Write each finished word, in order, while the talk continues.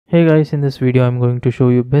Hey guys, in this video I'm going to show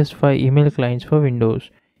you best 5 email clients for Windows.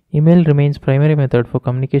 Email remains primary method for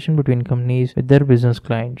communication between companies with their business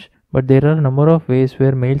clients, but there are a number of ways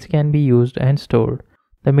where mails can be used and stored.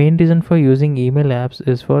 The main reason for using email apps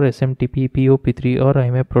is for SMTP, POP3 or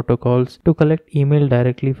IMAP protocols to collect email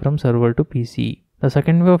directly from server to PC. The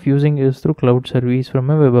second way of using is through cloud service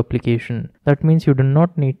from a web application. That means you do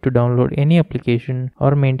not need to download any application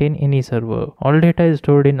or maintain any server. All data is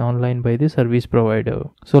stored in online by the service provider.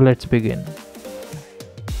 So let's begin.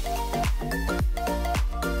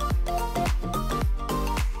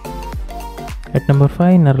 At number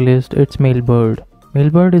 5 in our list, it's Mailbird.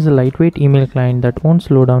 Mailbird is a lightweight email client that won't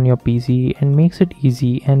slow down your PC and makes it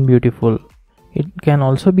easy and beautiful. It can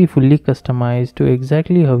also be fully customized to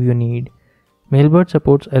exactly how you need. Mailbird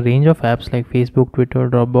supports a range of apps like Facebook, Twitter,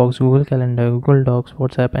 Dropbox, Google Calendar, Google Docs,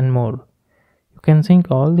 WhatsApp and more. You can sync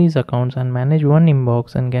all these accounts and manage one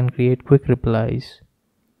inbox and can create quick replies.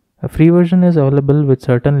 A free version is available with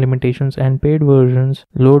certain limitations and paid versions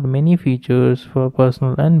load many features for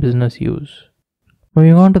personal and business use.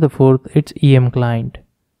 Moving on to the fourth, it's iamclient.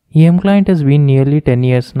 iamclient has been nearly 10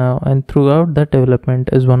 years now and throughout that development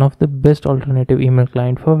is one of the best alternative email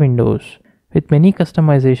client for Windows. With many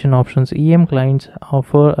customization options, iamclients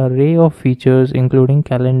offer an array of features including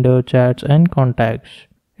calendar, chats, and contacts.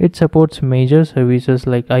 It supports major services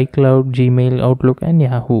like iCloud, Gmail, Outlook, and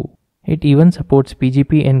Yahoo. It even supports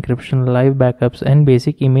PGP encryption, live backups, and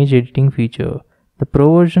basic image editing feature. The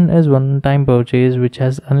Pro version is one-time purchase which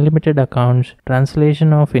has unlimited accounts,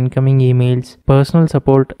 translation of incoming emails, personal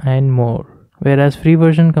support, and more. Whereas free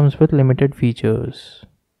version comes with limited features.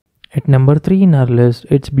 At number 3 in our list,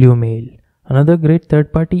 it's Bluemail. Another great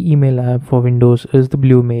third-party email app for Windows is the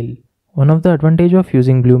Bluemail. One of the advantages of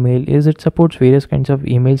using Bluemail is it supports various kinds of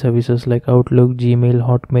email services like Outlook, Gmail,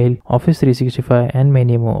 Hotmail, Office 365 and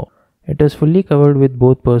many more. It is fully covered with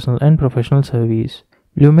both personal and professional service.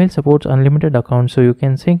 Bluemail supports unlimited accounts so you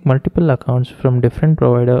can sync multiple accounts from different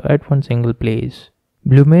providers at one single place.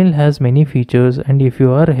 Bluemail has many features and if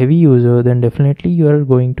you are a heavy user then definitely you are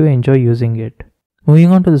going to enjoy using it.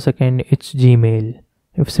 Moving on to the second, it's Gmail.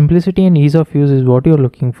 If simplicity and ease of use is what you're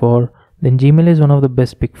looking for, then Gmail is one of the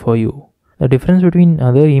best pick for you. The difference between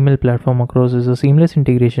other email platforms across is a seamless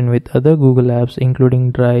integration with other Google apps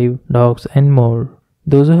including Drive, Docs and more.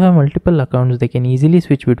 Those who have multiple accounts, they can easily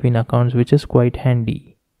switch between accounts, which is quite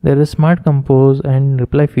handy. There is Smart Compose and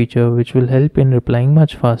Reply feature which will help in replying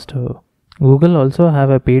much faster. Google also have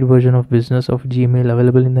a paid version of business of Gmail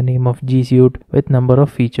available in the name of G Suite with number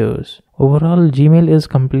of features. Overall, Gmail is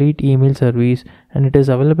complete email service and it is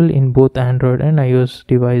available in both Android and iOS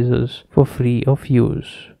devices for free of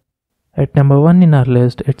use. At number 1 in our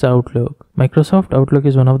list, it's Outlook. Microsoft Outlook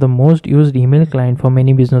is one of the most used email client for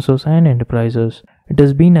many businesses and enterprises. It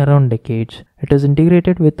has been around decades. It is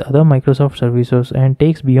integrated with other Microsoft services and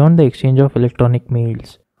takes beyond the exchange of electronic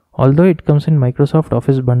mails. Although it comes in Microsoft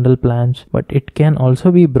Office bundle plans, but it can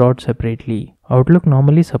also be bought separately. Outlook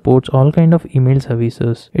normally supports all kind of email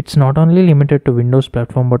services. It's not only limited to Windows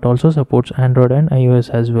platform but also supports Android and iOS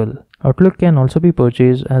as well. Outlook can also be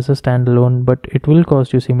purchased as a standalone but it will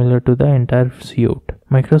cost you similar to the entire suite.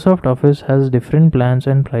 Microsoft Office has different plans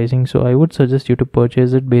and pricing so I would suggest you to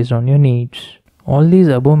purchase it based on your needs. All these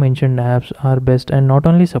above mentioned apps are best and not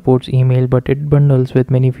only supports email but it bundles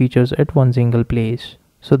with many features at one single place.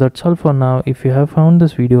 So that's all for now. If you have found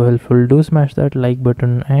this video helpful, do smash that like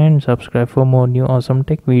button and subscribe for more new awesome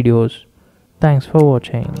tech videos. Thanks for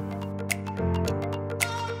watching.